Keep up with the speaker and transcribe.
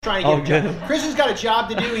Trying to get him. Chris has got a job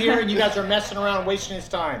to do here, and you guys are messing around, wasting his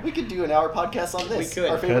time. We could do an hour podcast on this. We could.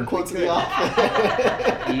 Our favorite quotes of the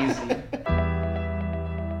off. Easy.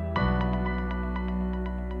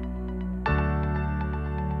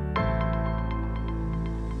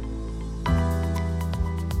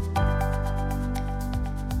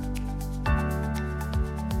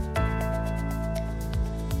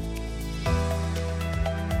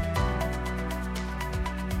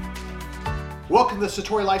 Welcome to the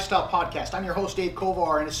Satori Lifestyle Podcast. I'm your host, Dave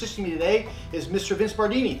Kovar, and assisting me today is Mr. Vince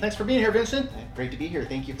Bardini. Thanks for being here, Vincent. Great to be here.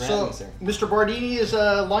 Thank you for having me, sir. Mr. Bardini is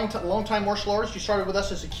a long-time martial artist. You started with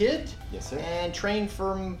us as a kid. Yes, sir. And trained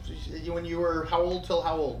from when you were how old till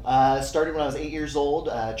how old? Started when I was 8 years old.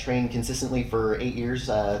 Trained consistently for 8 years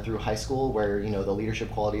through high school, where the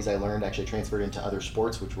leadership qualities I learned actually transferred into other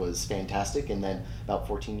sports, which was fantastic. And then about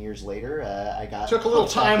 14 years later, I took a little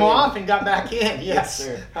time off and got back in. Yes,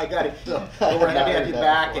 sir. I got it. So we're happy to have you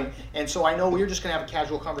back. And so I know we're just going to have a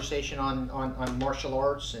casual conversation on martial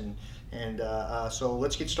arts and so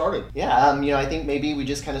let's get started. Yeah, I think maybe we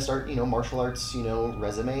just kind of start, martial arts,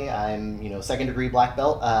 resume. I'm, second degree black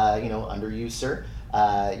belt, under you, sir.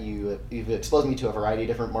 You've exposed me to a variety of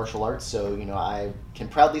different martial arts, so, I can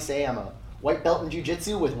proudly say I'm a white belt in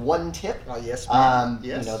jiu-jitsu with one tip. Yes, ma'am.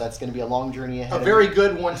 Yes. That's going to be a long journey ahead. A very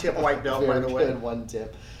good one tip white belt, by the way. Very good one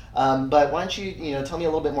tip. But why don't you, tell me a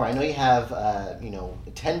little bit more. I know you have,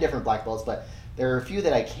 10 different black belts, but there are a few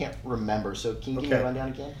that I can't remember. So can you give me a rundown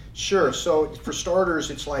again? Sure. So for starters,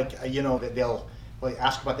 it's like, that they'll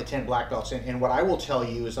ask about the 10 black belts. And what I will tell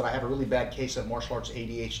you is that I have a really bad case of martial arts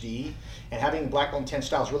ADHD. And having black belt in 10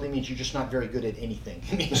 styles really means you're just not very good at anything.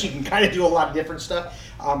 It means you can kind of do a lot of different stuff.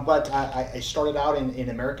 But I started out in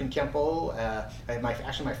American Kempo.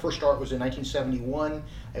 My first start was in 1971.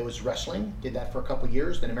 It was wrestling. Did that for a couple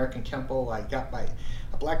years. Then American Kempo, I got my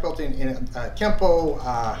black belt in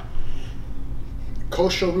Kempo.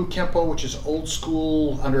 Koshoru Kempo, which is old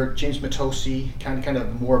school under James Matosi, kind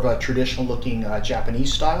of more of a traditional looking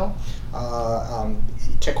Japanese style.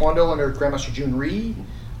 Taekwondo under Grandmaster Jun Rhee.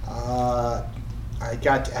 I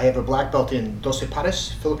have a black belt in Doce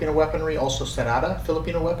Pares, Filipino weaponry, also Serrada,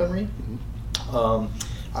 Filipino weaponry.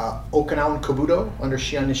 Okinawan Kobudo under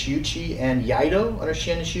Shion Nishiuchi, and Iaido under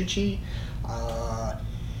Shion Nishiuchi.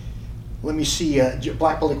 Let me see,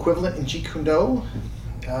 black belt equivalent in Jeet Kune Do.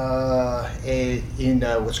 In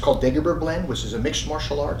what's called Dagobah blend, which is a mixed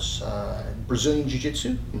martial arts, Brazilian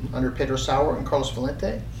Jiu-Jitsu under Pedro Sauer and Carlos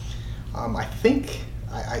Valente. I think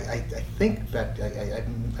that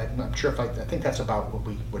I'm not sure if I think that's about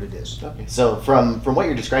what it is. Okay. So from what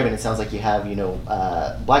you're describing, it sounds like you have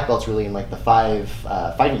black belts really in like the 5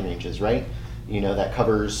 fighting ranges, right? That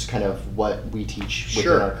covers kind of what we teach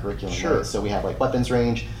within our curriculum. Sure. Right? So we have like weapons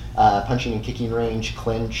range, punching and kicking range,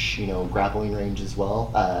 clinch, grappling range as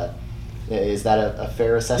well. Is that a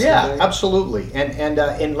fair assessment? Yeah, there? Absolutely.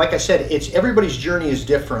 And like I said, it's everybody's journey is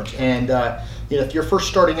different. And if you're first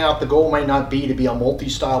starting out, the goal might not be to be a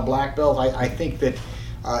multi-style black belt. I think that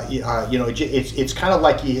it's kind of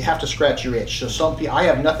like you have to scratch your itch. So I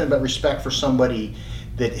have nothing but respect for somebody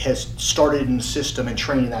that has started in the system and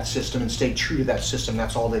trained in that system and stayed true to that system.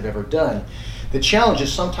 That's all they've ever done. The challenge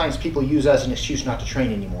is sometimes people use as an excuse not to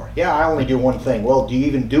train anymore. Yeah, I only do one thing. Well, do you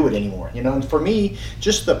even do it anymore? And for me,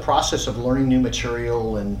 just the process of learning new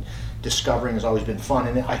material and discovering has always been fun.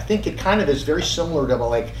 And I think it kind of is very similar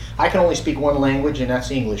to I can only speak one language, and that's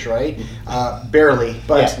English, right? Barely.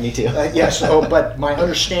 But, yes, me too. But my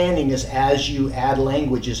understanding is as you add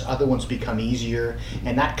languages, other ones become easier.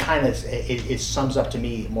 And that kind of, it sums up to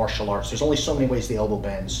me martial arts. There's only so many ways the elbow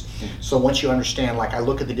bends. So once you understand, I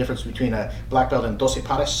look at the difference between a black belt in Doce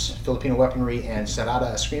Pares, Filipino weaponry, and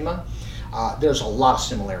Serrada Eskrima, there's a lot of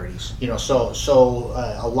similarities. So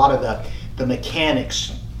a lot of the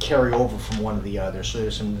mechanics carry over from one to the other, so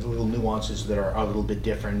there's some little nuances that are a little bit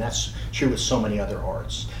different, and that's true with so many other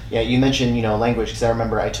arts. Yeah, you mentioned language, because I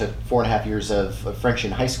remember I took 4.5 years of French in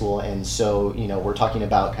high school, and so we're talking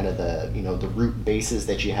about kind of the root bases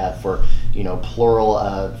that you have for plural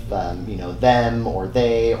of them or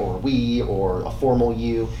they or we or a formal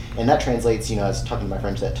you, and that translates. I was talking to my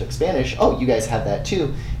friends that took Spanish. Oh, you guys have that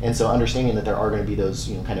too, and so understanding that there are going to be those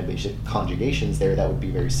kind of basic conjugations there that would be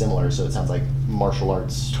very similar. So it sounds like martial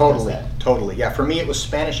arts. Totally. Yeah, for me it was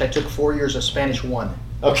Spanish. I took 4 years of Spanish 1.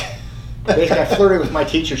 Okay. Basically, I flirted with my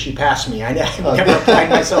teacher. She passed me. I never applied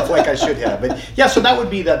myself like I should have. But yeah, so that would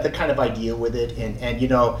be the kind of idea with it. And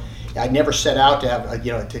I never set out to have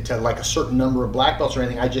to like a certain number of black belts or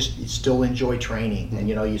anything. I just still enjoy training, and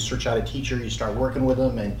you search out a teacher, you start working with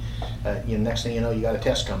them, and next thing you know, you got a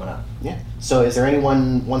test coming up. Yeah. So is there any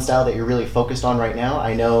one style that you're really focused on right now?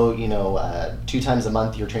 I know 2 times a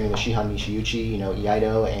month you're training with Shihan Nishiyuchi,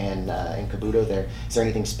 Iaido and Kabuto. Is there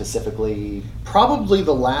anything specifically? Probably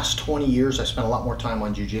the last 20 years I spent a lot more time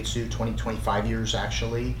on jiu-jitsu, 25 years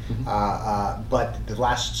actually, but the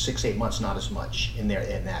last 6-8 months not as much in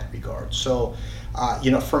that regard. So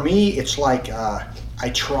for me it's like I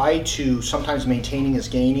try to, sometimes maintaining is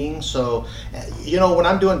gaining. So when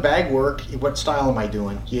I'm doing bag work, what style am I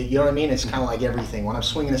doing? You know what I mean? It's kind of like everything. When I'm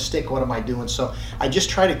swinging a stick, what am I doing? So I just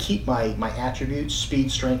try to keep my attributes,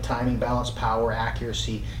 speed, strength, timing, balance, power,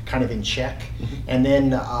 accuracy, kind of in check. And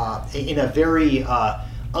then in a very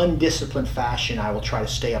undisciplined fashion, I will try to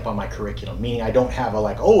stay up on my curriculum, meaning I don't have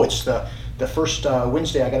it's the first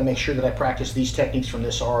Wednesday, I got to make sure that I practice these techniques from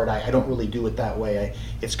this art. I don't really do it that way.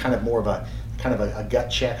 It's kind of more of a gut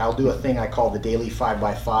check. I'll do a thing I call the daily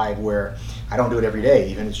 5x5, where I don't do it every day,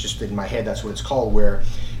 even it's just in my head, that's what it's called, where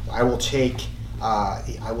I will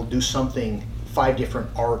do something, 5 different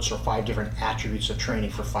arts or 5 different attributes of training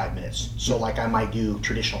for 5 minutes. So like I might do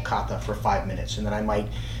traditional kata for 5 minutes, and then I might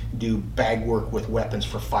do bag work with weapons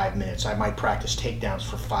for 5 minutes. I might practice takedowns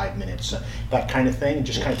for 5 minutes, that kind of thing, and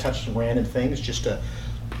just kind of touch some random things just to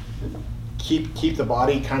keep the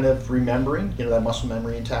body kind of remembering, that muscle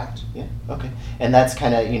memory intact. Yeah, okay. And that's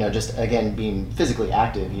kind of, just again, being physically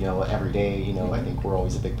active, every day, I think we're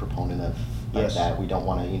always a big proponent of that. We don't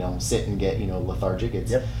want to, sit and get, lethargic.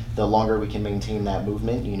 It's the longer we can maintain that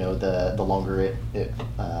movement, the longer it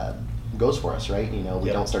goes for us, right? We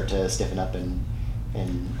don't start to stiffen up and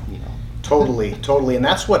Totally, and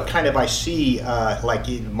that's what kind of I see, like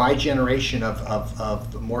in my generation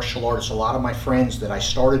of martial artists. A lot of my friends that I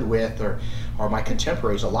started with, or my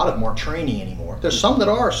contemporaries, a lot of them aren't training anymore. There's some that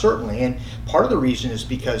are, certainly, and part of the reason is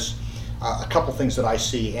because a couple things that I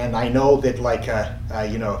see, and I know that like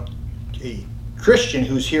Christian,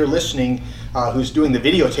 who's here listening, who's doing the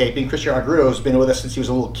videotaping. Christian Argudo has been with us since he was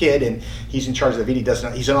a little kid, and he's in charge of the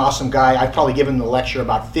video. He's an awesome guy. I've probably given him the lecture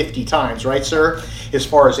about 50 times, right, sir? As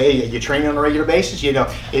far as, hey, you training on a regular basis,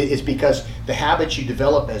 it's because the habits you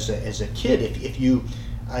develop as a kid. If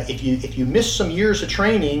you miss some years of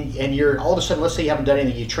training, and you're all of a sudden, let's say you haven't done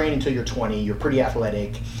anything, you train until you're 20, you're pretty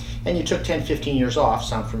athletic, and you took 10, 15 years off.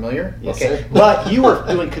 Sound familiar? Yes, okay. Sir. But you were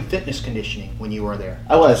doing fitness conditioning when you were there.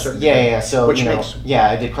 I was. Yeah. So,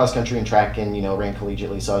 I did cross country and track and, ran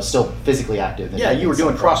collegiately. So I was still physically active. You were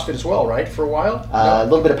doing CrossFit as well, right, for a while? A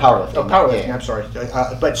little bit of powerlifting. Oh, powerlifting. Yeah. I'm sorry.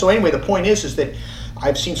 But so anyway, the point is that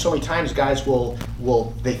I've seen so many times guys will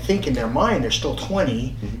they think in their mind they're still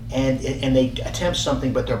 20, and they attempt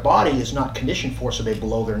something, but their body is not conditioned for, so they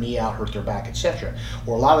blow their knee out, hurt their back, etc.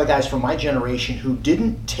 Or a lot of the guys from my generation who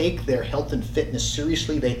didn't take their health and fitness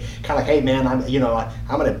seriously, they kind of like, hey man, I'm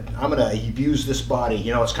gonna abuse this body.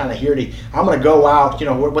 It's kind of here to, I'm gonna go out.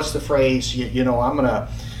 What's the phrase? I'm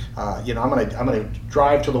gonna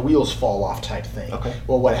drive till the wheels fall off type thing. Okay.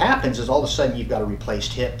 Well, what happens is all of a sudden you've got a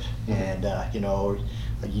replaced hip, and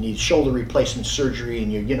you need shoulder replacement surgery,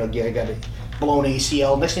 and you got a blown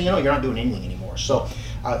ACL. Next thing you know, you're not doing anything anymore. So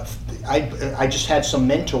I just had some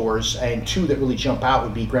mentors, and 2 that really jump out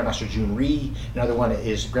would be Grandmaster Jun Rhee. Another one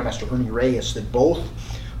is Grandmaster Ernie Reyes, that both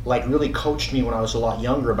really coached me when I was a lot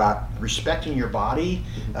younger about respecting your body,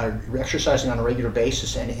 exercising on a regular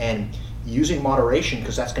basis, and using moderation,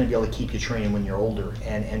 because that's going to be able to keep you training when you're older.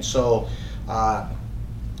 And so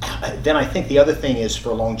then I think the other thing is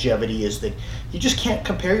for longevity is that you just can't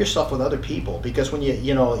compare yourself with other people, because when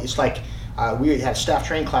it's like we had staff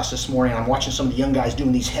training class this morning, and I'm watching some of the young guys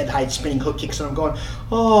doing these head height spinning hook kicks, and I'm going,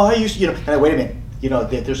 I used to, and wait a minute,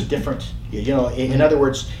 there's a different, in other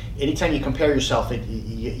words, anytime you compare yourself,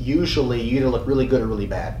 usually you either look really good or really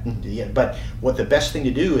bad. But what the best thing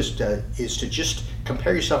to do is to just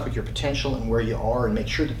compare yourself with your potential and where you are, and make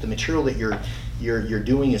sure that the material that you're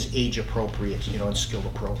doing is age appropriate, and skill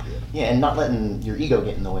appropriate. Yeah, and not letting your ego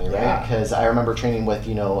get in the way, right? Because I remember training with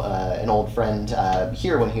an old friend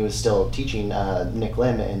here when he was still teaching, Nick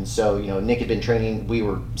Lim, and so Nick had been training. We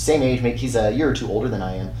were same age, maybe he's a year or 2 older than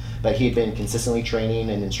I am, but he had been consistently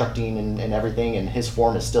training and instructing and everything, and his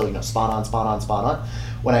form is still spot on.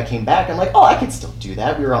 When I came back, I'm like, I could still do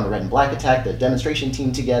that. We were on the Red and Black Attack, the demonstration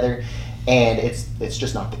team together, and it's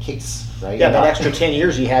just not the case, right? Yeah, that extra 10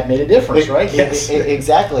 years he had made a difference, right? Yes.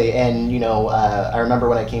 Exactly. And I remember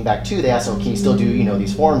when I came back too, they asked, can you still do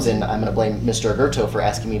these forms? And I'm going to blame Mr. Agurto for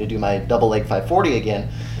asking me to do my double leg 540 again.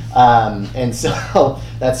 And so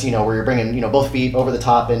that's where you're bringing both feet over the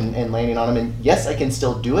top and landing on them. And yes, I can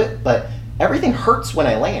still do it, but everything hurts when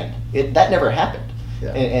I land. that never happened.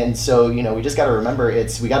 Yeah. And so, we just got to remember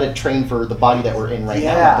we got to train for the body that we're in right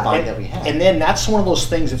now, not the body that we have. And then that's one of those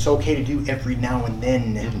things that's okay to do every now and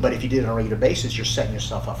then, but if you did it on a regular basis, you're setting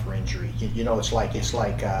yourself up for injury. It's like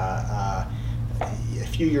a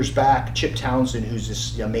few years back, Chip Townsend, who's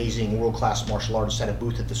this amazing world-class martial artist, had a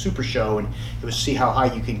booth at the Super Show, and it was see how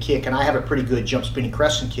high you can kick. And I have a pretty good jump spinning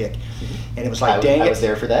crescent kick, and it was like, dang it! I was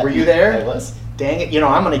there for that. Were you there? I was. Dang it!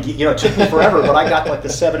 I'm gonna get. It took me forever, but I got like the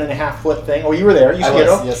 7.5 foot thing. Oh, you were there. I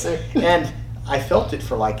was. Yes, sir. And I felt it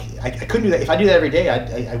for like I couldn't do that. If I do that every day,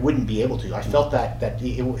 I wouldn't be able to. I felt that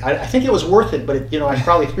I think it was worth it, but I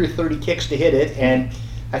probably threw 30 kicks to hit it, and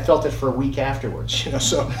I felt it for a week afterwards.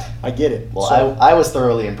 So I get it. Well, so, I was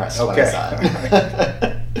thoroughly impressed when I saw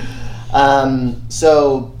it.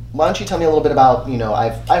 So why don't you tell me a little bit about,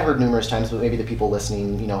 I've heard numerous times, but maybe the people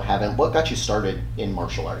listening, haven't. What got you started in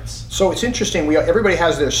martial arts? So it's interesting. Everybody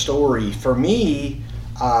has their story. For me,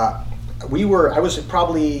 I was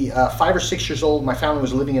probably 5 or 6 years old. My family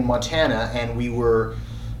was living in Montana, and we were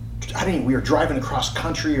driving across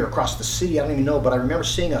country or across the city. I don't even know, but I remember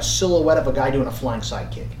seeing a silhouette of a guy doing a flying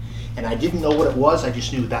side kick, and I didn't know what it was. I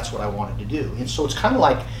just knew that's what I wanted to do. And so it's kind of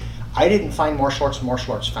like I didn't find martial arts.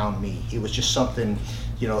 Martial arts found me. It was just something,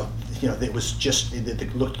 that was just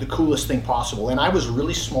that looked the coolest thing possible. And I was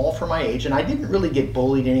really small for my age, and I didn't really get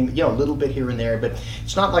bullied a little bit here and there, but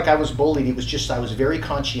it's not like I was bullied. It was just I was very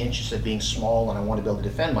conscientious of being small, and I wanted to be able to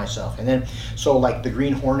defend myself. And then so like the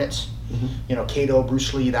Green Hornets, Kato,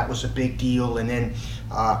 Bruce Lee, that was a big deal. And then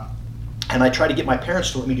and I tried to get my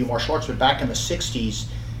parents to let me do martial arts, but back in the 60s,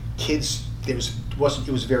 kids, it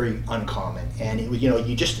was very uncommon, and it was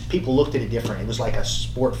people looked at it different. It was like a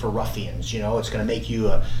sport for ruffians. It's going to make you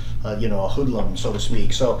a hoodlum, so to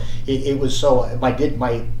speak. So it was so in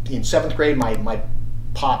 7th grade my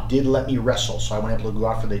pop did let me wrestle, so I went able to go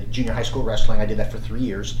out for the junior high school wrestling. I did that for 3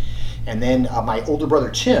 years, and then my older brother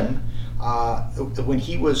Tim, when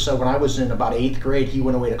I was in about 8th grade, he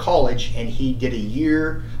went away to college, and he did a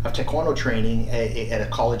year of taekwondo training at a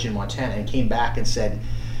college in Montana, and came back and said,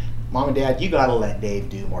 Mom and Dad, you got to let Dave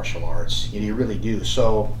do martial arts. You really do.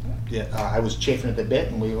 So I was chafing at the bit,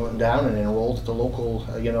 and we went down and enrolled at the local,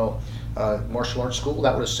 martial arts school.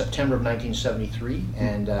 That was September of 1973,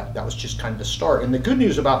 and that was just kind of the start. And the good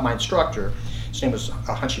news about my instructor, his name was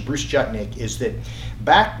Hunchi Bruce Jutnik, is that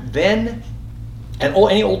back then, and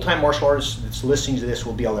any old-time martial artist that's listening to this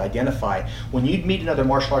will be able to identify, when you'd meet another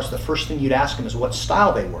martial artist, the first thing you'd ask them is what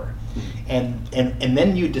style they were. And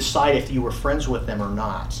then you'd decide if you were friends with them or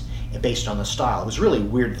not, based on the style. It was really a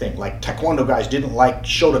weird thing. Like taekwondo guys didn't like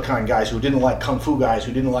Shotokan guys, who didn't like kung fu guys,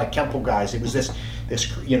 who didn't like kempo guys. It was this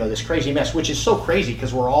crazy mess, which is so crazy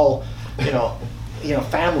because we're all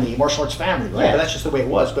family, martial arts family, right? Yeah. But that's just the way it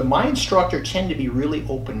was. But my instructor tended to be really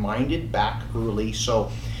open-minded back early. So,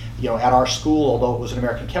 at our school, although it was an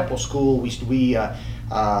American kempo school, we did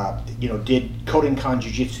Kodokan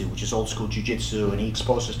Jiu-Jitsu, which is old school jiu-jitsu, and he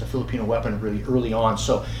exposed us to Filipino weapon really early on.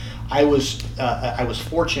 So I was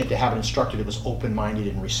fortunate to have an instructor that was open-minded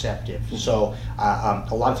and receptive. So a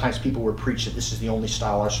lot of times people would preach that this is the only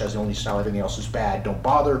style, our style is the only style, everything else is bad, don't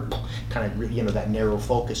bother, kind of that narrow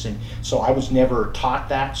focus. And so I was never taught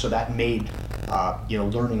that, so that made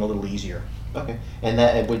learning a little easier. Okay,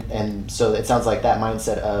 and so it sounds like that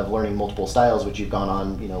mindset of learning multiple styles, which you've gone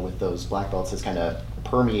on, with those black belts, has kind of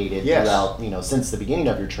permeated throughout, since the beginning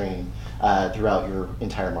of your training, throughout your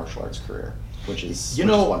entire martial arts career, which is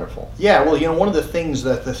wonderful. Yeah, well, one of the things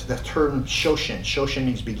that the term Shoshin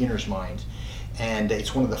means beginner's mind, and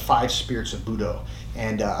it's one of the 5 spirits of Budo.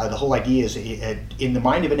 And the whole idea is, in the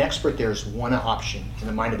mind of an expert, there's one option. In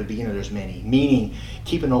the mind of a beginner, there's many. Meaning,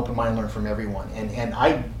 keep an open mind, learn from everyone. And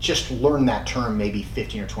I just learned that term maybe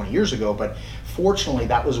 15 or 20 years ago, but fortunately,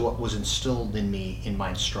 that was what was instilled in me in my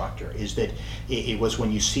instructor, is that it was when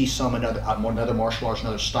you see another martial arts,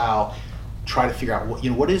 another style, try to figure out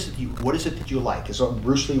what is it that you like. As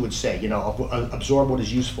Bruce Lee would say, absorb what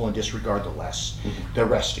is useful and disregard the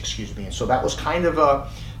rest. Excuse me. And so that was kind of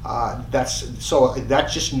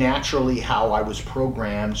that's just naturally how I was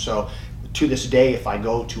programmed. So to this day, if I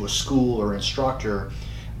go to a school or instructor,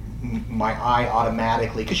 my eye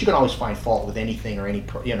automatically, because you can always find fault with anything or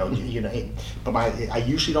but I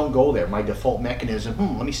usually don't go there. My default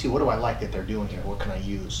mechanism, let me see, what do I like that they're doing here? What can I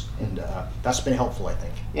use? And that's been helpful, I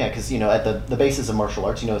think. Yeah, because at the basis of martial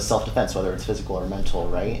arts, is self-defense, whether it's physical or mental,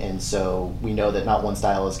 right? And so we know that not one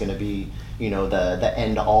style is going to be the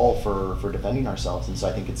end all for defending ourselves. And so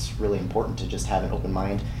I think it's really important to just have an open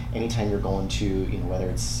mind anytime you're going to, whether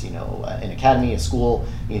it's, an academy, a school,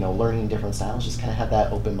 learning different styles, just kind of have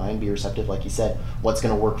that open mind, be receptive, like you said, what's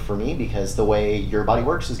going to work for me, because the way your body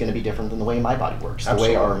works is going to be different than the way my body works.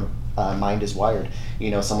 Absolutely. The way our mind is wired.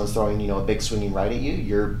 Someone's throwing, a big swinging right at you,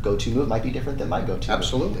 your go-to move might be different than my go-to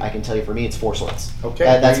Absolutely. move. I can tell you, for me, it's four swords. Okay.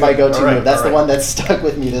 That's my go-to move. That's the right. one that's stuck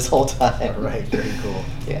with me this whole time. All right, very cool.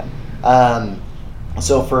 Yeah.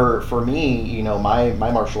 So for me, my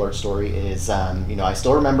martial arts story is, I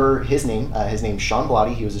still remember his name. His name's Sean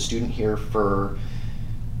Blotti. He was a student here for,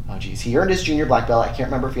 he earned his junior black belt. I can't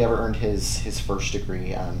remember if he ever earned his first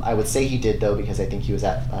degree. I would say he did, though, because I think he was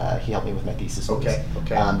he helped me with my thesis. Okay.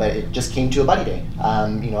 But it just came to a buddy day.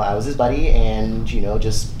 I was his buddy, and,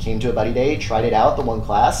 just came to a buddy day, tried it out the one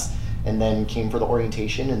class, and then came for the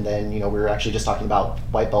orientation, and then, we were actually just talking about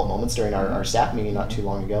white belt moments during our staff meeting not too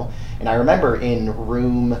long ago. And I remember in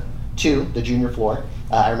room 2, the junior floor,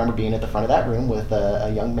 I remember being at the front of that room with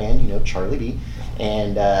a young man, Charlie B.,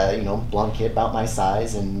 and, blonde kid about my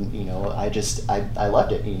size, and, I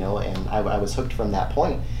loved it, and I was hooked from that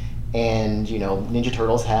point. And, Ninja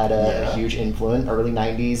Turtles had a huge influence, early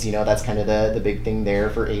 90s, that's kind of the big thing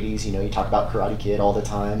there for 80s, you talk about Karate Kid all the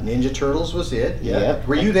time. Ninja Turtles was it, yeah. Yep.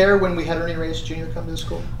 Were you there when we had Ernie Reyes Jr. come to the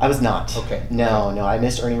school? I was not. Okay. No, I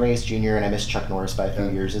missed Ernie Reyes Jr. and I missed Chuck Norris by a few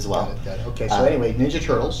years as well. Got it. Okay, so anyway, Ninja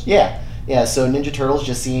Turtles. Yeah, so Ninja Turtles,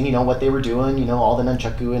 just seeing, what they were doing, all the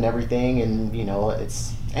nunchaku and everything, and,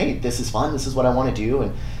 it's, hey, this is fun, this is what I want to do.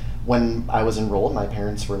 And when I was enrolled, my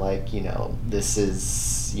parents were like, this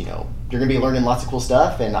is, you're going to be learning lots of cool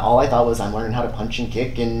stuff, and all I thought was I'm learning how to punch and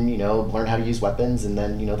kick and, learn how to use weapons, and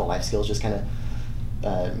then, the life skills just kind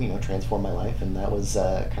of, transformed my life, and that was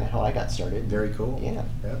kind of how I got started. Very cool. Yeah.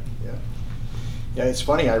 Yeah, it's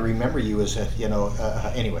funny. I remember you as a,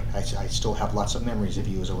 anyway, I still have lots of memories of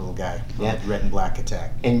you as a little guy. Yeah. Red and Black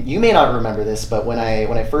Attack. And you may not remember this, but when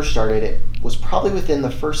I first started, it was probably within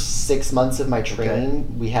the first 6 months of my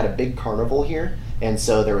training. We had a big carnival here. And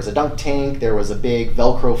so there was a dunk tank, there was a big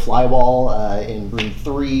Velcro flywall in room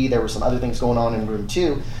 3, there were some other things going on in room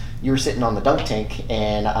 2. You were sitting on the dunk tank,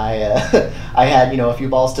 and I I had, a few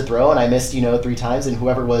balls to throw, and I missed, 3 times, and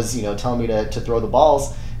whoever was, telling me to throw the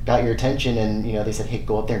balls got your attention, and, they said, hey,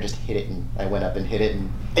 go up there and just hit it, and I went up and hit it.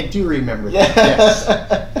 And I do remember that, yes.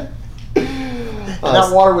 And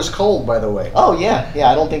that water was cold, by the way. Oh, yeah.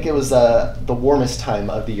 I don't think it was the warmest time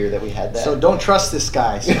of the year that we had that. So don't trust this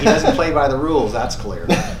guy. So he doesn't play by the rules, that's clear.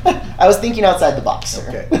 I was thinking outside the box,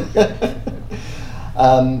 sir. Okay.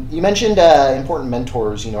 You mentioned important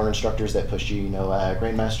mentors, or instructors that pushed you,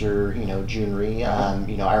 Grandmaster, Junri.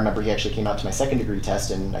 Uh-huh. I remember he actually came out to my second degree test,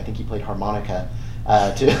 and I think he played harmonica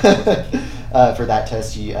for that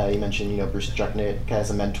test. You mentioned, Bruce Jucknick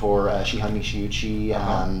as a mentor, Shihan Nishiuchi.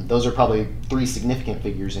 Uh-huh. Those are probably 3 significant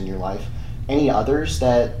figures in your life. Any others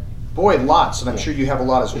that... Boy, lots, and I'm sure you have a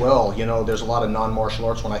lot as well. There's a lot of non-martial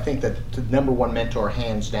arts one. I think that the number one mentor,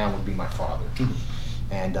 hands down, would be my father.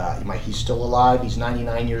 And he's still alive. He's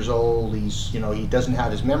 99 years old. He's, he doesn't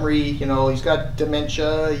have his memory. He's got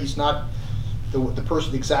dementia. He's not the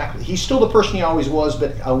person exactly. He's still the person he always was,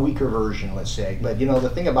 but a weaker version, let's say. But the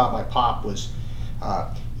thing about my pop was,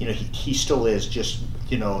 he still is just,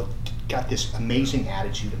 got this amazing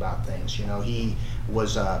attitude about things. He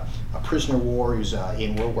was a prisoner of war. He was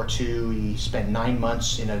in World War II. He spent 9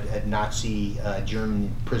 months in a Nazi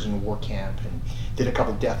German prisoner of war camp and did a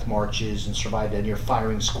couple death marches and survived a near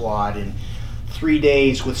firing squad in 3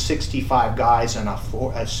 days with 65 guys on a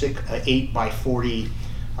 8x40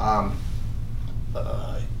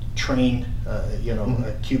 train,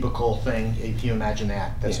 a cubicle thing. If you imagine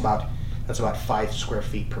that, that's about 5 square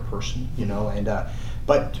feet per person. And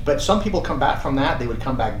but some people come back from that. They would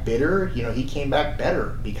come back bitter. He came back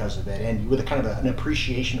better because of it, and with a kind of an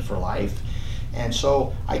appreciation for life. And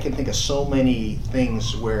so I can think of so many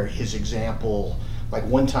things where his example, like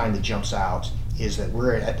one time that jumps out, is that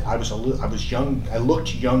I was young. I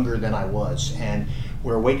looked younger than I was, and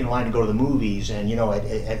we were waiting in line to go to the movies. And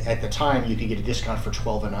at the time you could get a discount for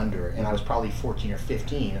 12 and under, and I was probably 14 or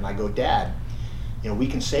 15. And I go, Dad, we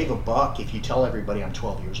can save $1 if you tell everybody I'm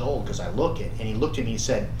 12 years old, because I look it. And he looked at me and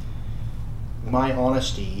said, my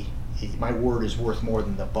honesty, my word is worth more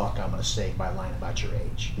than the $1 I'm going to save by lying about your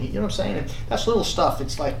age. You know what I'm saying? And that's little stuff.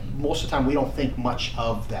 It's like most of the time we don't think much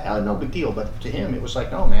of that. No big deal. But to him, it was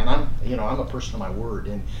like, no, man, I'm a person of my word.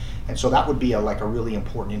 And so that would be a really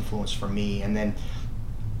important influence for me. And then,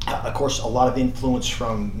 of course, a lot of influence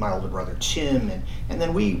from my older brother Tim. And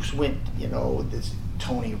then we went, this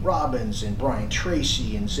Tony Robbins and Brian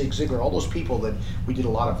Tracy and Zig Ziglar, all those people that we did a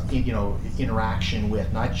lot of interaction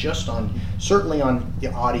with, not just certainly on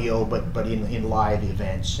the audio, but in live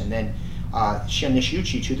events. And then Shihan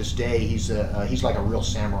Nishiuchi, to this day, he's like a real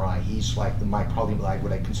samurai. He's like probably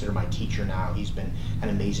what I consider my teacher now. He's been an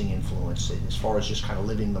amazing influence as far as just kind of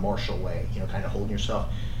living the martial way, kind of holding yourself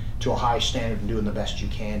to a high standard and doing the best you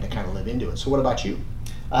can to kind of live into it. So what about you?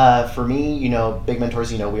 For me, big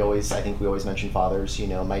mentors, I think we always mention fathers.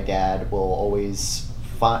 My dad will always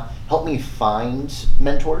help me find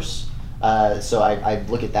mentors. So I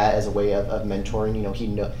look at that as a way of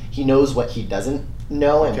mentoring. He knows what he doesn't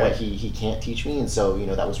know and what he can't teach me. And so,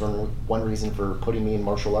 that was one reason for putting me in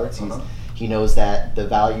martial arts. He knows that the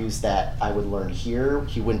values that I would learn here,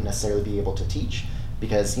 he wouldn't necessarily be able to teach,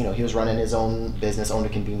 because he was running his own business, owned a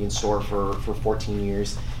convenience store for 14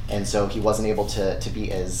 years, and so he wasn't able to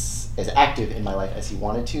be as active in my life as he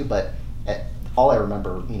wanted to. But all I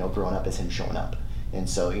remember growing up is him showing up, and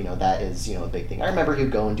so that is a big thing. I remember he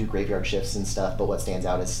would go and do graveyard shifts and stuff, but what stands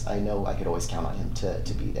out is I know I could always count on him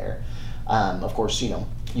to be there. Of course,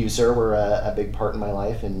 you, sir, were a big part in my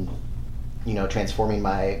life, and transforming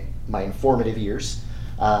my informative years.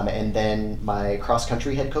 And then my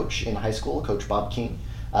cross-country head coach in high school, Coach Bob King,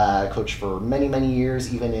 coached for many, many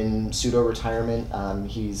years, even in pseudo-retirement.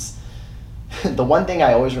 He's the one thing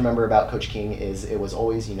I always remember about Coach King is it was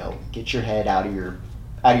always, get your head out of your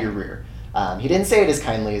rear. He didn't say it as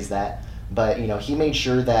kindly as that, but he made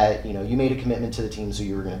sure that you made a commitment to the team, so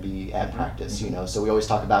you were going to be at practice. So we always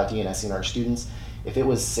talk about DNSing our students. If it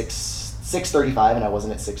was 6:35 and I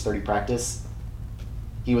wasn't at 6:30 practice,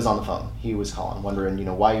 he was on the phone. He was calling, wondering,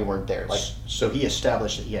 why you weren't there. So he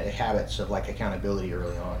established that he had habits of accountability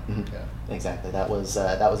early on. Mm-hmm. Yeah. Exactly. That was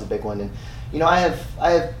a big one. And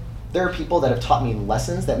there are people that have taught me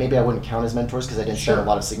lessons that maybe I wouldn't count as mentors because I didn't spend a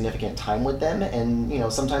lot of significant time with them.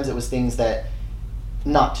 And sometimes it was things that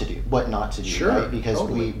not to do, what not to do, right? Because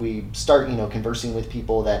we start conversing with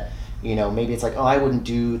people that maybe it's like, oh, I wouldn't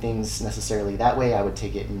do things necessarily that way. I would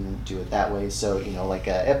take it and do it that way. So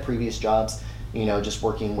at previous jobs, just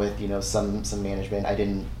working with some management, I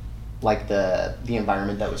didn't like the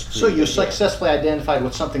environment that was created. So you successfully identified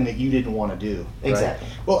with something that you didn't want to do. Right? Exactly.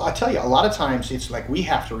 Well, I tell you, a lot of times it's like we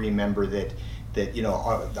have to remember that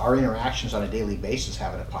our interactions on a daily basis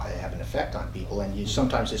have an effect on people, and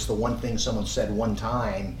sometimes it's the one thing someone said one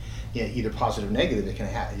time, either positive or negative,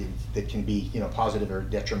 that can be positive or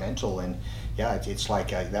detrimental. And it's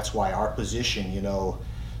like that's why our position,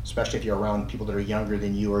 especially if you're around people that are younger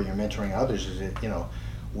than you or you're mentoring others, is that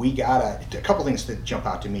we gotta, a couple things that jump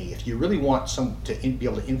out to me. If you really want to be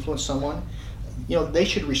able to influence someone, they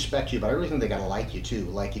should respect you, but I really think they gotta like you too.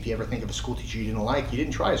 Like if you ever think of a school teacher you didn't like, you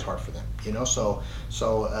didn't try as hard for them. So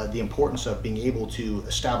the importance of being able to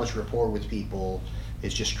establish rapport with people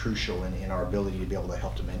is just crucial in our ability to be able to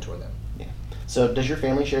help to mentor them. Yeah. So does your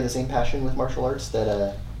family share the same passion with martial arts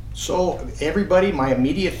that? So everybody, my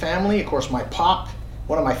immediate family, of course, my pop.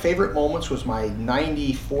 One of my favorite moments was my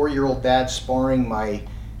 94-year-old dad sparring my,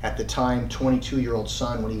 at the time, 22-year-old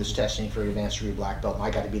son when he was testing for an advanced degree black belt, and I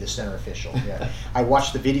got to be the center official. Yeah. I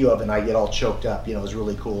watched the video of it and I get all choked up. It was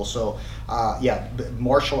really cool. So,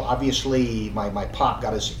 martial, obviously, my pop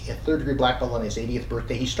got his third degree black belt on his 80th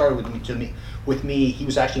birthday. He started with me. He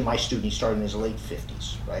was actually my student. He started in his late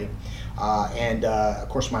 50s, right? Of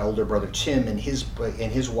course, my older brother Tim and his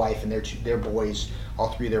wife and their boys.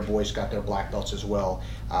 All three of their boys got their black belts as well.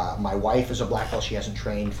 My wife is a black belt. She hasn't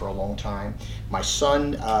trained for a long time. My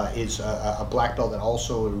son is a black belt and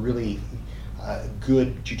also a really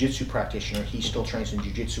good jiu-jitsu practitioner. He still trains in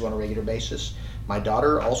jiu-jitsu on a regular basis. My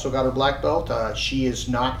daughter also got her black belt. She is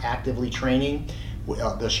not actively training,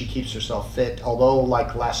 though she keeps herself fit. Although,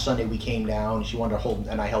 like last Sunday, we came down. She wanted to hold,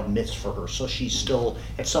 and I held mitts for her. So she's still,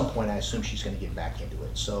 at some point, I assume she's going to get back into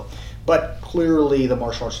it. So, but clearly, the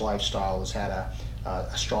martial arts lifestyle has had a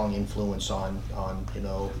strong influence on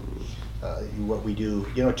what we do.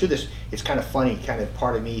 To this, it's kind of funny. Kind of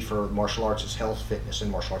part of me for martial arts is health, fitness,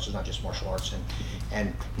 and martial arts is not just martial arts.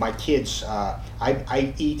 And my kids,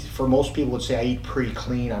 I eat. For most people would say I eat pretty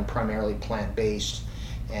clean. I'm primarily plant-based,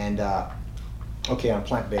 and okay, I'm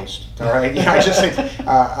plant-based. All right. I just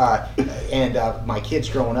my kids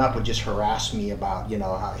growing up would just harass me about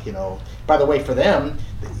By the way, for them.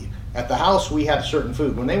 At the house, we had certain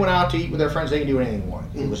food. When they went out to eat with their friends, they could do anything they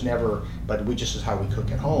wanted. It was never, but this is how we cook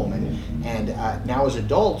at home. And now as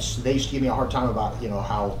adults, they used to give me a hard time about,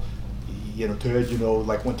 how, Ted,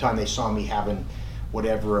 like one time they saw me having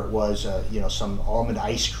whatever it was, some almond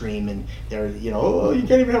ice cream, and they're, oh, you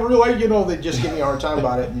can't even have real ice, they just give me a hard time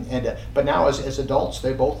about it. But now as adults,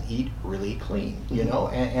 they both eat really clean,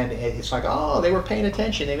 and it's like, oh, they were paying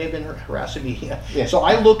attention. They may have been harassing me. Yeah. So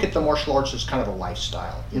I look at the martial arts as kind of a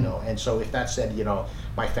lifestyle, and so if that said,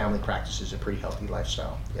 my family practices a pretty healthy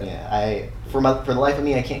lifestyle. Yeah, for the life of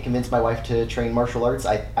me, I can't convince my wife to train martial arts.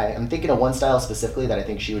 I'm thinking of one style specifically that I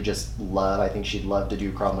think she would just love. I think she'd love to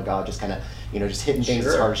do Krav Maga, just kind of, just hitting things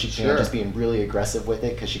as hard as she can, just being really aggressive with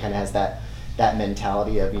it, because she kind of has that that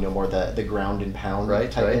mentality of, more the ground and pound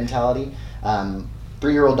type right. mentality.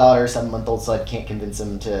 3-year-old daughter, 7-month-old son, can't convince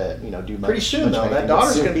him to, do much. Pretty soon, though. That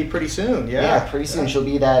daughter's going to be pretty soon. Yeah, pretty soon. She'll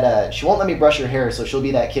be that, she won't let me brush her hair, so she'll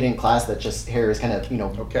be that kid in class that just hair is kind of,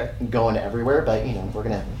 going everywhere. But, we're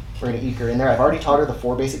going to eke her in there. I've already taught her the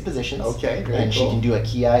 4 basic positions. Okay, very and cool. she can do a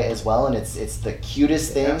ki as well, and it's the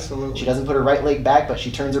cutest thing. Absolutely. She doesn't put her right leg back, but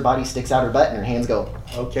she turns her body, sticks out her butt, and her hands go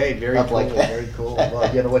Okay, very up cool. like that. Very cool.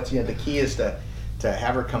 Well, the key is to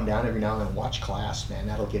have her come down every now and then and watch class, man.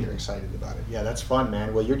 That'll get her excited about it. Yeah, that's fun,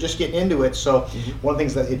 man. Well, you're just getting into it. So one of the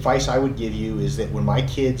things, that advice I would give you is that when my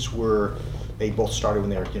kids they both started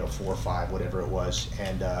when they were 4 or 5, whatever it was,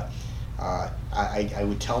 and I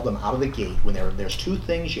would tell them out of the gate, when there's 2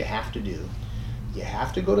 things you have to do. You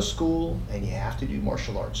have to go to school and you have to do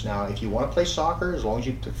martial arts. Now, if you want to play soccer, as long as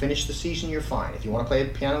you finish the season, you're fine. If you want to play a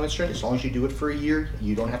piano instrument, as long as you do it for a year,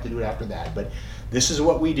 you don't have to do it after that. But this is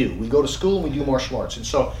what we do. We go to school and we do martial arts. And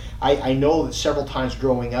so I know that several times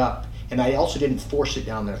growing up, and I also didn't force it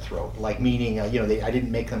down their throat, like meaning, I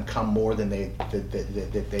didn't make them come more than they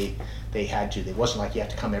had to. It wasn't like you have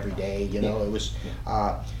to come every day. It was.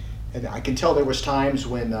 And I can tell there was times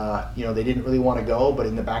when they didn't really want to go, but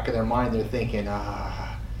in the back of their mind they're thinking,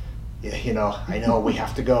 I know we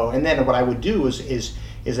have to go. And then what I would do is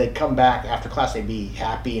they'd come back after class, they'd be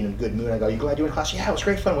happy and in a good mood. I go, "You glad you went to class?" "Yeah, it was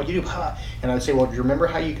great fun. What'd you do?" And I would say, "Well, do you remember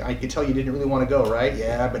how I could tell you didn't really want to go, right?"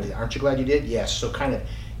 "Yeah, but aren't you glad you did?" "Yes." So kind of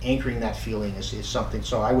anchoring that feeling is something.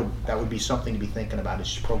 So that would be something to be thinking about,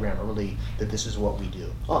 is program early that this is what we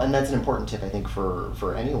do. Well, and that's an important tip, I think,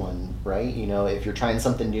 for anyone, right? If you're trying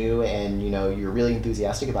something new and you're really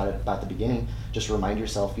enthusiastic about it about the beginning, just remind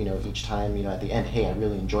yourself, each time, at the end, "Hey, I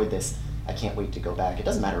really enjoyed this. I can't wait to go back." It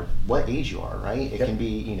doesn't matter what age you are, right? It can be,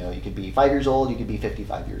 you could be 5 years old, you could be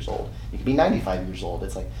 55 years old, you could be 95 years old.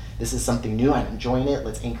 It's like, this is something new, I'm enjoying it.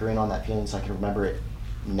 Let's anchor in on that feeling so I can remember it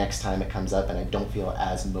next time it comes up, and I don't feel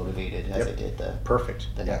as motivated as I did the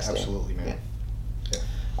next day. Absolutely, man.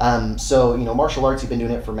 Yeah. So martial arts, you've been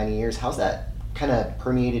doing it for many years. How's that kind of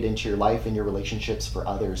permeated into your life and your relationships for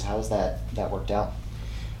others? How's that worked out?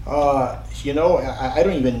 I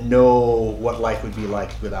don't even know what life would be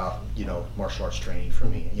like without martial arts training for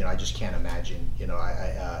me. I just can't imagine.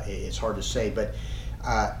 It's hard to say, but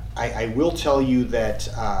I will tell you that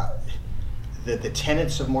the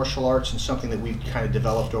tenets of martial arts, and something that we've kind of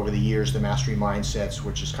developed over the years, the mastery mindsets,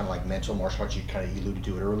 which is kind of like mental martial arts, you kind of alluded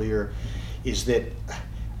to it earlier, is that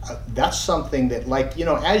that's something that,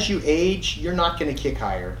 as you age, you're not going to kick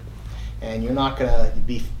higher, and you're not going to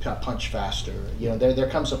be punch faster. There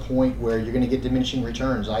comes a point where you're going to get diminishing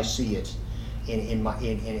returns. I see it in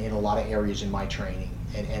a lot of areas in my training,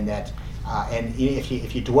 and that and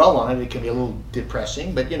if you dwell on it, it can be a little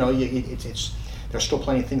depressing. But there's still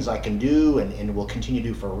plenty of things I can do, and will continue to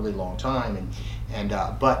do for a really long time.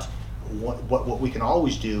 But what we can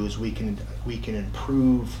always do is we can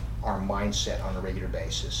improve our mindset on a regular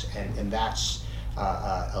basis, and that's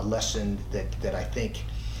a lesson that I think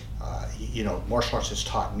martial arts has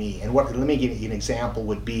taught me. And let me give you an example.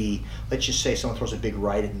 Would be, let's just say someone throws a big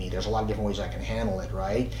right at me. There's a lot of different ways I can handle it,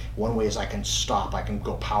 right? One way is I can stop. I can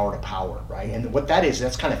go power to power, right? And what that is,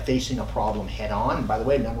 that's kind of facing a problem head on. And by the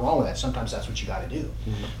way, nothing wrong with that. Sometimes that's what you got to do,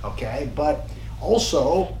 okay? But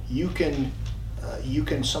also, you can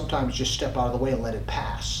sometimes just step out of the way and let it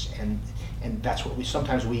pass. And that's what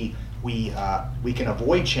we can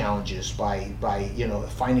avoid challenges by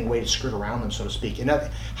finding a way to skirt around them, so to speak. And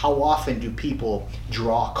how often do people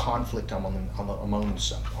draw conflict among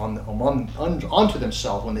themselves, onto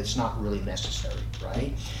themselves when it's not really necessary,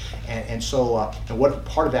 right? And so what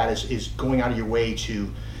part of that is going out of your way to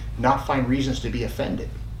not find reasons to be offended.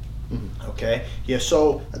 Okay. Yeah.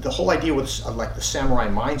 So the whole idea with like the samurai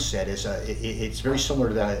mindset is it's very similar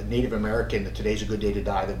to the Native American, the "today's a good day to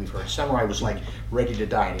die" that we've heard. Samurai was like ready to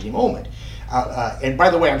die at any moment. And by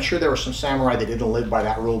the way, I'm sure there were some samurai that didn't live by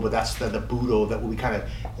that rule, but that's the Budo that we kind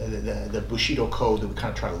of the Bushido code that we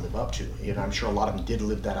kind of try to live up to. I'm sure a lot of them did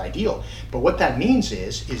live that ideal. But what that means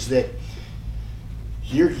is that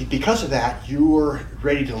because of that, you're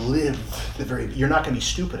ready to live you're not going to be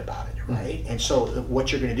stupid about it, right? And so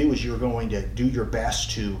what you're going to do is you're going to do your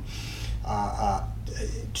best to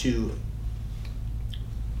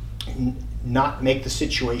not make the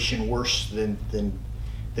situation worse than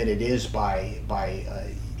it is by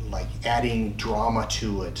like adding drama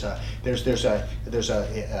to it. There's a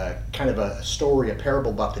kind of a story, a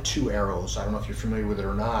parable about the 2 arrows. I don't know if you're familiar with it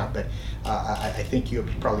or not, but I think you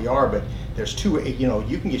probably are. But there's 2.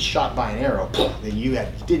 You can get shot by an arrow, and you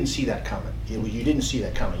didn't see that coming. You didn't see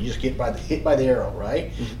that coming. You just get hit by the arrow,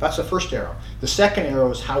 right? That's the first arrow. The second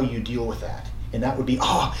arrow is how you deal with that. And that would be,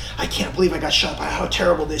 oh, I can't believe I got shot by how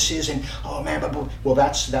terrible this is, and oh man, well,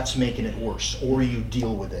 that's making it worse. Or you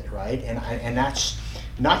deal with it, right? And that's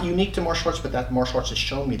not unique to martial arts, but that martial arts has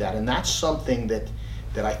shown me that, and that's something that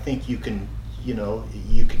I think you can,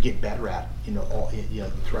 you could get better at,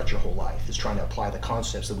 throughout your whole life, is trying to apply the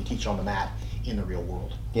concepts that we teach on the mat in the real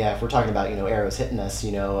world. Yeah, if we're talking about, arrows hitting us,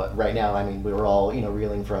 right now, I mean, we were all,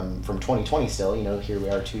 reeling from 2020 still, here we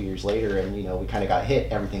are 2 years later, and, we kind of got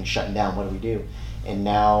hit, everything's shutting down, what do we do? And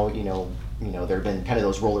now, there have been kind of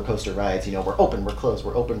those roller coaster rides, we're open, we're closed,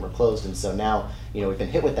 we're open, we're closed, and so now, we've been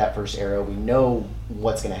hit with that first arrow, we know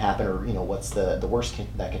what's going to happen, or, what's the worst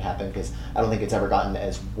that could happen, because I don't think it's ever gotten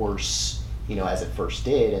as worse as it first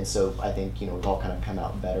did, and so I think we've all kind of come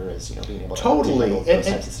out better as being able to handle those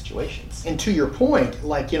types of situations. And to your point,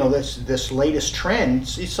 like this latest trend,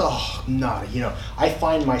 it's I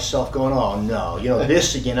find myself going, oh no,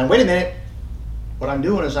 this again. And wait a minute, what I'm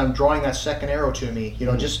doing is I'm drawing that second arrow to me.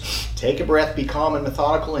 Just take a breath, be calm and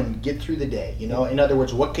methodical, and get through the day. In other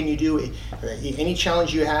words, what can you do? Any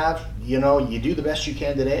challenge you have, you do the best you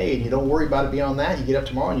can today, and you don't worry about it beyond that. You get up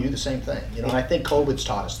tomorrow and you do the same thing. And I think COVID's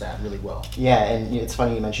taught us that really well. Yeah, and it's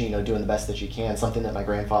funny you mentioned, doing the best that you can. Something that my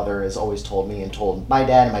grandfather has always told me and told my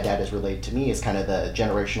dad, and my dad has relayed to me, is kind of the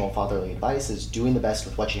generational fatherly advice, is doing the best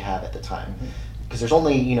with what you have at the time. Mm-hmm. Because there's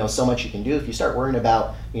only, so much you can do. If you start worrying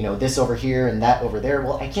about, this over here and that over there,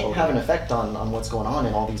 well, I can't have an effect on what's going on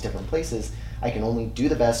in all these different places. I can only do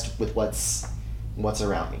the best with what's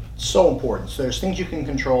around me. So important. So there's things you can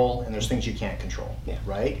control and there's things you can't control, yeah.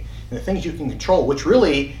 Right? And the things you can control, which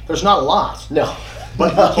really, there's not a lot. No.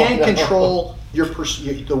 But you can control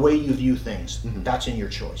the way you view things. Mm-hmm. That's in your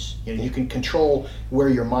choice. You can control where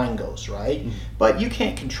your mind goes, right? Mm-hmm. But you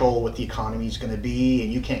can't control what the economy is going to be,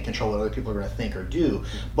 and you can't control what other people are going to think or do.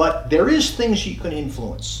 Mm-hmm. But there is things you can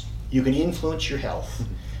influence. You can influence your health.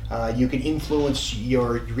 Mm-hmm. You can influence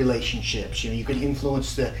your relationships. You can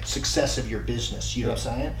influence the success of your business. You know what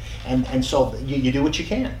I'm saying? And so you do what you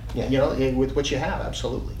can. Yeah. With what you have.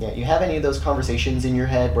 Absolutely. Yeah. You have any of those conversations in your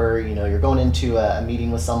head where you're going into a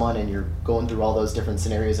meeting with someone and you're going through all those different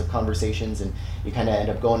scenarios of conversations, and you kind of end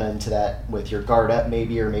up going into that with your guard up,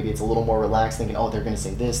 maybe, or maybe it's a little more relaxed, thinking, oh, they're going to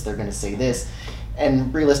say this, they're going to say this.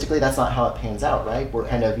 And realistically, that's not how it pans out, right? We're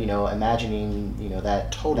kind of, imagining,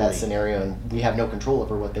 that scenario, and we have no control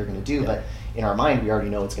over what they're going to do. Yeah. But in our mind, we already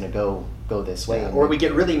know it's going to go this way. Yeah. Or we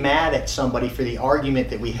get really mad at somebody for the argument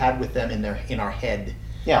that we had with them in our head.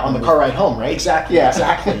 Yeah, on the car ride home, right? Exactly. Yeah.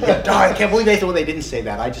 Exactly. Yeah. Oh, I can't believe they didn't say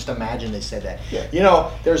that. I just imagine they said that.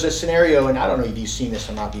 Yeah. There's a scenario, and I don't know if you've seen this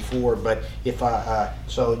or not before, but if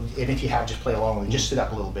you have, just play along with it. Just sit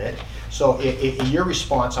up a little bit. So in your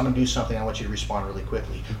response, I'm going to do something. I want you to respond really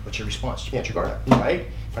quickly. What's your response? You put your guard up, right?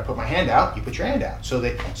 If I put my hand out, you put your hand out.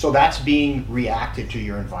 So that's being reactive to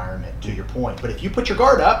your environment, to your point. But if you put your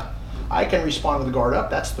guard up, I can respond with the guard up.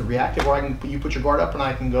 That's the reactive. Or you put your guard up, and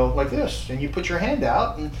I can go like this, and you put your hand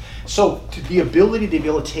out. And so the ability to be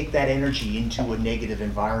able to take that energy into a negative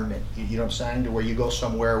environment, you know what I'm saying, to where you go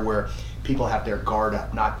somewhere where people have their guard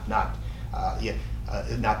up, not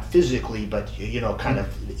physically, but kind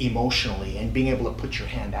of emotionally, and being able to put your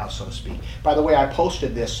hand out, so to speak. By the way, I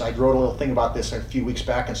posted this. I wrote a little thing about this a few weeks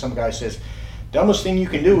back, and some guy says, dumbest thing you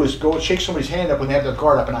can do is go and shake somebody's hand up when they have their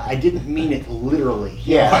guard up, and I didn't mean it literally.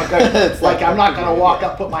 Yeah. Like I'm not going to walk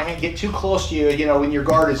up, put my hand, get too close to you, when your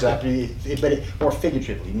guard is up. But more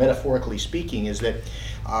figuratively, metaphorically speaking, is that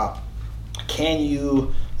can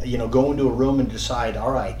you, go into a room and decide,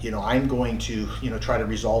 all right, I'm going to, try to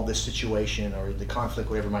resolve this situation or the conflict,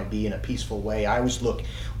 whatever it might be, in a peaceful way. I always look,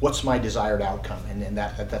 what's my desired outcome, and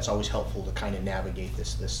that's always helpful to kind of navigate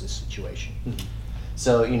this situation. Mm-hmm.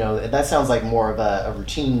 So, that sounds like more of a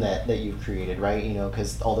routine that you've created, right?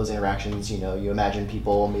 Because all those interactions, you imagine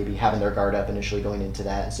people maybe having their guard up initially going into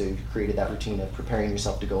that. And so you've created that routine of preparing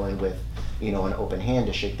yourself to go in with, an open hand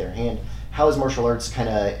to shake their hand. How has martial arts kind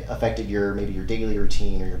of affected your daily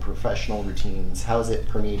routine or your professional routines? How has it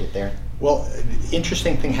permeated there? Well,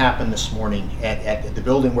 interesting thing happened this morning at the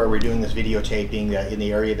building where we're doing this videotaping. In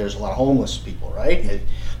the area, there's a lot of homeless people, right?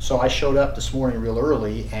 So I showed up this morning real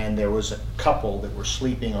early, and there was a couple that were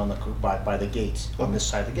sleeping by the gate, on this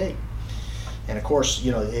side of the gate. And of course,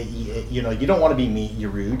 you don't want to be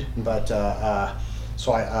rude, but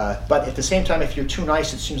but at the same time, if you're too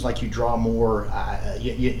nice, it seems like you draw more.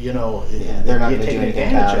 They're not going to do anything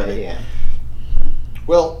about it. Yeah.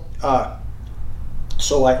 Well.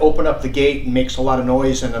 So I open up the gate and makes a lot of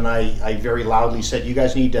noise, and then I very loudly said, you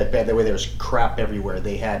guys need to, by the way, there was crap everywhere.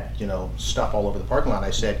 They had, stuff all over the parking lot. I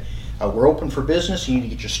said, we're open for business. You need to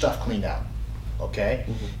get your stuff cleaned out. okay?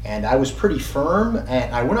 And I was pretty firm,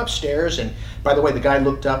 and I went upstairs, and by the way, the guy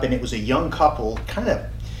looked up, and it was a young couple,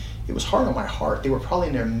 it was hard on my heart. They were probably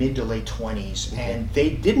in their mid to late 20s, and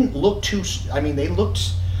they didn't look they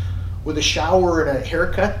looked with a shower and a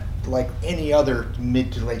haircut like any other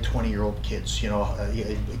mid to late 20-year-old kids,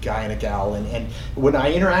 a guy and a gal. And when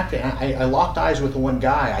I interacted, I locked eyes with the one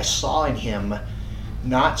guy. I saw in him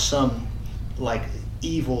not some like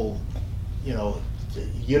evil, you know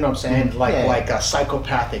what I'm saying, like a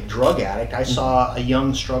psychopathic drug addict. I saw a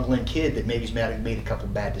young struggling kid that maybe made a couple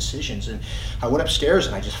bad decisions, and I went upstairs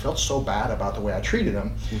and I just felt so bad about the way I treated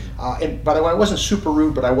him. And by the way, I wasn't super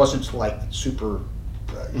rude, but I wasn't like super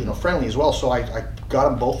friendly as well. So I got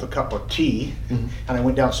them both a cup of tea, and I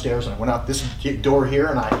went downstairs and I went out this door here,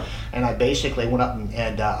 and I basically went up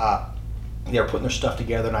and they were putting their stuff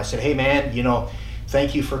together, and I said, hey man,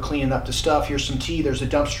 thank you for cleaning up the stuff. Here's some tea. There's a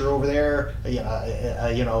dumpster over there.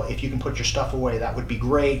 If you can put your stuff away, that would be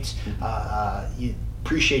great.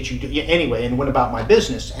 Appreciate you. Anyway, and went about my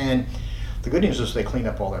business. And the good news is they cleaned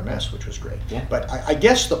up all their mess, which was great. Yeah. But I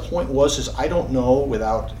guess the point is I don't know,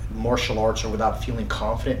 without martial arts or without feeling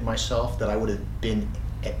confident in myself, that I would have been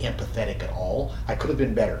empathetic at all. I could have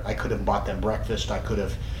been better. I could have bought them breakfast. I could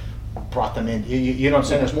have brought them in. You know what I'm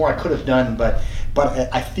saying? There's more I could have done, but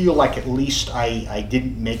I feel like at least I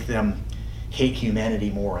didn't make them hate humanity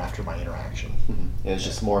more after my interaction. It was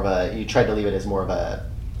just more of you tried to leave it as more of a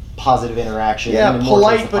positive interaction. Yeah,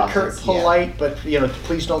 polite but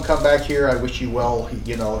please don't come back here. I wish you well.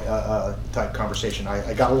 Type conversation.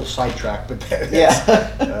 I got a little sidetracked, but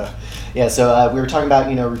yeah. So we were talking about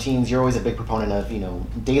routines. You're always a big proponent of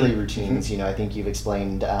daily routines. I think you've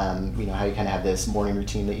explained how you kind of have this morning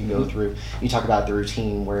routine that you go through. You talk about the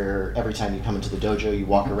routine where every time you come into the dojo, you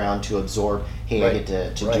walk around to absorb. Hey, I get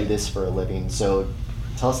to do this for a living. So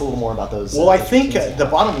tell us a little more about those. Well, I think the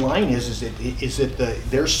bottom line is that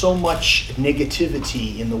there's so much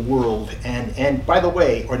negativity in the world, and by the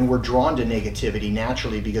way, and we're drawn to negativity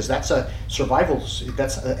naturally because that's a survival.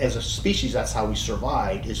 As a species, that's how we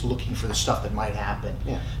survived, is looking for the stuff that might happen.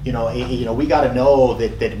 Yeah. We got to know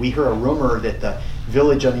that we hear a rumor that the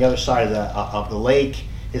village on the other side of the lake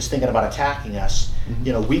is thinking about attacking us.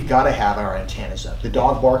 We've got to have our antennas up. The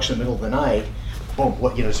dog barks in the middle of the night. Boom!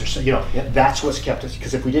 That's what's kept us.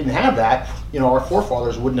 Because if we didn't have that, our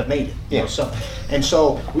forefathers wouldn't have made it. Yeah.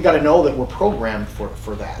 So we got to know that we're programmed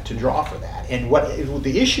for that, to draw for that. And what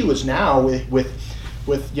the issue is now with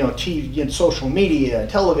TV and social media,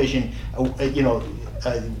 television,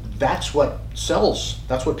 that's what sells.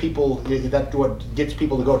 That's what what gets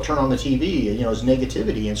people to go turn on the TV. Is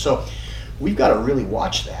negativity, and so we've got to really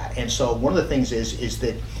watch that. And so one of the things is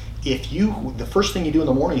that the first thing you do in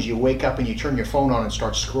the morning is you wake up and you turn your phone on and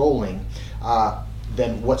start scrolling,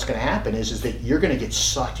 then what's going to happen is that you're going to get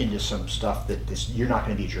sucked into some stuff that you're not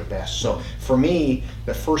going to be at your best. So for me,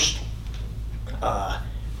 the first,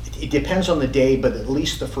 it depends on the day, but at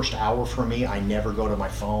least the first hour for me, I never go to my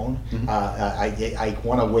phone. I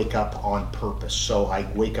want to wake up on purpose. So I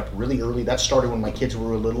wake up really early. That started when my kids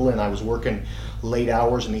were little and I was working late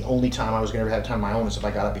hours, and the only time I was going to ever have time on my own is if I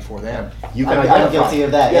got up before them. I'm guilty of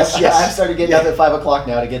that. Yes. I've started getting up at 5 o'clock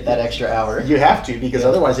now to get that extra hour. You have to, because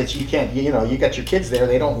otherwise you can't, you got your kids there,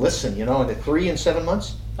 they don't listen, and at 3 and 7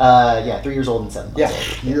 months? 3 years old and 7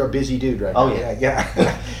 months. Yeah, you're a busy dude right now. Oh, yeah.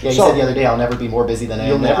 You said the other day, I'll never be more busy than I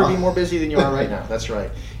am now. You'll never be more busy than you are right now. That's right.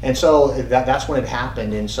 And so that's when it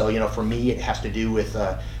happened. And so, for me, it has to do with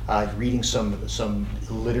reading some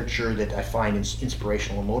literature that I find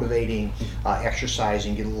inspirational and motivating,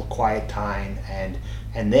 exercising, get a little quiet time,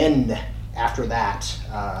 and then after that,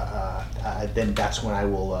 then that's when I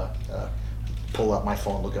will pull up my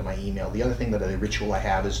phone, look at my email. The other thing the ritual I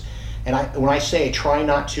have is, and when I say try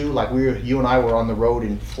not to, like you and I were on the road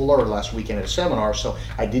in Florida last weekend at a seminar, so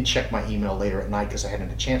I did check my email later at night because I hadn't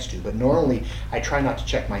had a chance to. But normally I try not to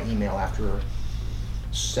check my email after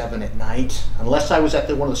 7 at night, unless I was at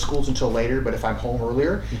one of the schools until later. But if I'm home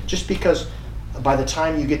earlier, just because by the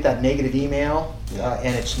time you get that negative email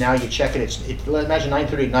and it's now you check it, imagine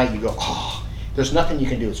 9:30 at night, you go, oh, there's nothing you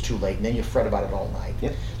can do, it's too late, and then you fret about it all night.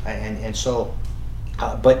 Yep. And so.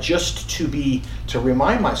 But just to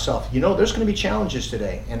remind myself, there's going to be challenges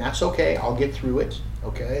today, and that's okay. I'll get through it.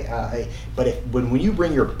 Okay. But when you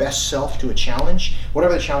bring your best self to a challenge,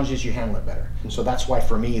 whatever the challenge is, you handle it better. So that's why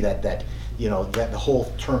for me that that the whole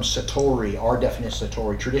term Satori, our definition of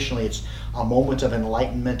Satori, traditionally it's a moment of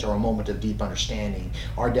enlightenment or a moment of deep understanding.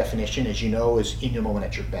 Our definition, as you know, is in the moment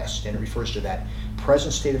at your best, and it refers to that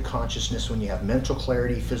present state of consciousness when you have mental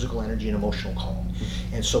clarity, physical energy, and emotional calm.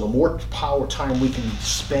 And so the more power time we can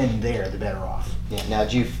spend there, the better off. Yeah. Now,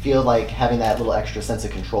 do you feel like having that little extra sense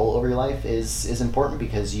of control over your life is important,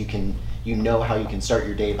 because you know how you can start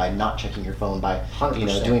your day by not checking your phone, by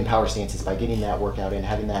 100%. Doing power stances, by getting that workout in,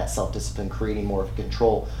 having that self-discipline, creating more of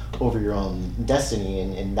control over your own destiny,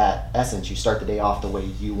 and in that essence you start the day off the way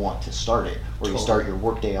you want to start it, or you start your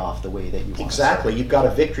work day off the way that you want Exactly. to start it. You've got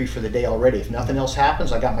a victory for the day already. If nothing else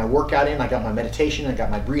happens, I got my workout in, I got my meditation, I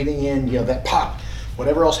got my breathing in, that pop.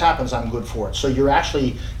 Whatever else happens, I'm good for it. So you're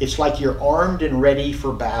actually, it's like you're armed and ready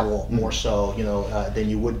for battle more so, than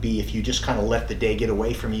you would be if you just kind of let the day get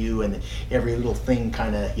away from you, and every little thing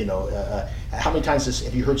kind of, how many times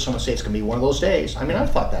have you heard someone say it's going to be one of those days? I mean,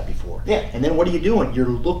 I've thought that before. Yeah. And then what are you doing? You're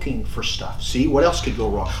looking for stuff. See, what else could go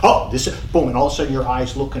wrong? Oh, this is, boom, and all of a sudden your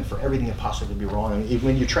eye's looking for everything that possibly could be wrong. And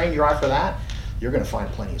when you train your eye for that, you're going to find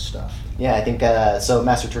plenty of stuff. Yeah, I think so.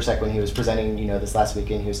 Master Tursek, when he was presenting, this last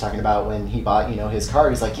weekend, he was talking about when he bought, his car.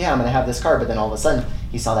 He's like, yeah, I'm going to have this car, but then all of a sudden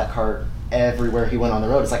he saw that car everywhere he went on the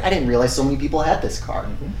road. It's like, I didn't realize so many people had this car.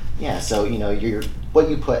 Mm-hmm. Yeah, so what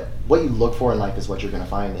you look for in life is what you're going to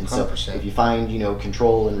find, and so 100%. if you find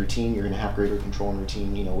control and routine, you're going to have greater control and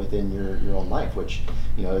routine within your own life, which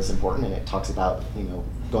is important. And it talks about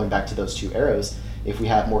going back to those two arrows. If we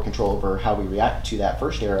have more control over how we react to that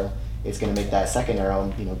first arrow, it's going to make that second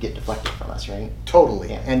arrow, get deflected from us, right? Totally.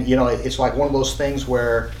 Yeah. And, it's like one of those things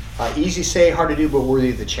where easy say, hard to do, but worthy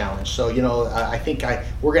of the challenge. So, I think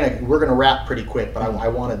we're gonna wrap pretty quick, but I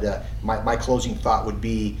wanted to, my closing thought would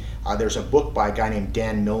be, there's a book by a guy named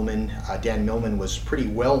Dan Millman. Dan Millman was pretty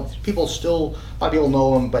well, a lot of people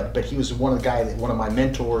know him, but he was one of my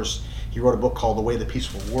mentors. He wrote a book called The Way of the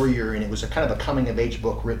Peaceful Warrior, and it was a kind of a coming-of-age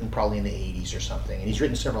book written probably in the 80s or something. And he's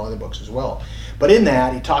written several other books as well. But in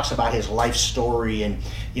that, he talks about his life story and,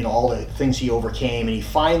 all the things he overcame. And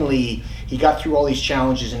he got through all these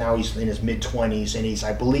challenges, and now he's in his mid-20s, and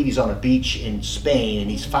I believe he's on a beach in Spain,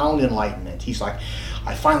 and he's found enlightenment. He's like,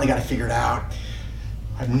 I finally got it figured out.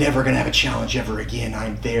 I'm never going to have a challenge ever again.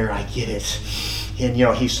 I'm there. I get it. And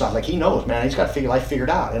he's like, he knows, man, he's got life figured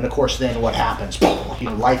out. And of course, then what happens?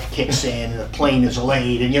 Life kicks in, and the plane is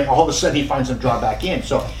delayed, and all of a sudden he finds them draw back in.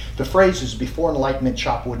 So the phrase is, before enlightenment,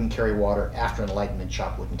 chop wood and carry water. After enlightenment,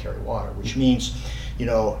 chop wood and carry water. Which means,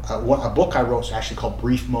 a book I wrote is actually called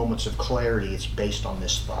Brief Moments of Clarity. It's based on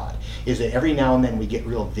this thought, is that every now and then we get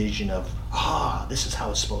real vision of, this is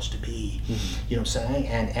how it's supposed to be. Mm-hmm. You know what I'm saying?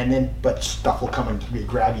 And then, but stuff will come and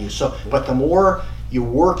grab you. So, but the more you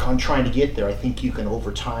work on trying to get there, I think you can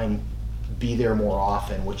over time be there more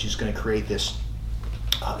often, which is going to create this,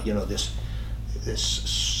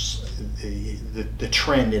 the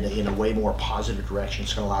trend in a way more positive direction.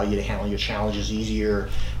 It's going to allow you to handle your challenges easier,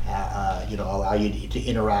 allow you to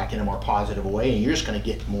interact in a more positive way, and you're just going to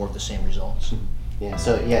get more of the same results. Yeah.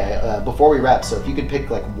 So before we wrap, so if you could pick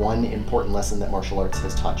like one important lesson that martial arts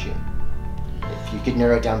has taught you, if you could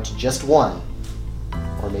narrow it down to just one,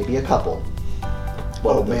 or maybe a couple.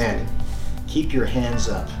 Oh man, keep your hands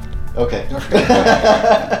up. Okay.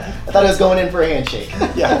 I thought I was going in for a handshake.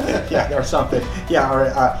 yeah, or something.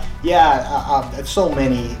 So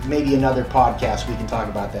many. Maybe another podcast we can talk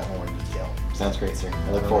about that more in detail. Sounds great, sir.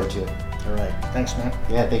 I look forward to it. All right. Thanks, man.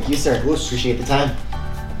 Yeah, thank you, sir. Appreciate the time.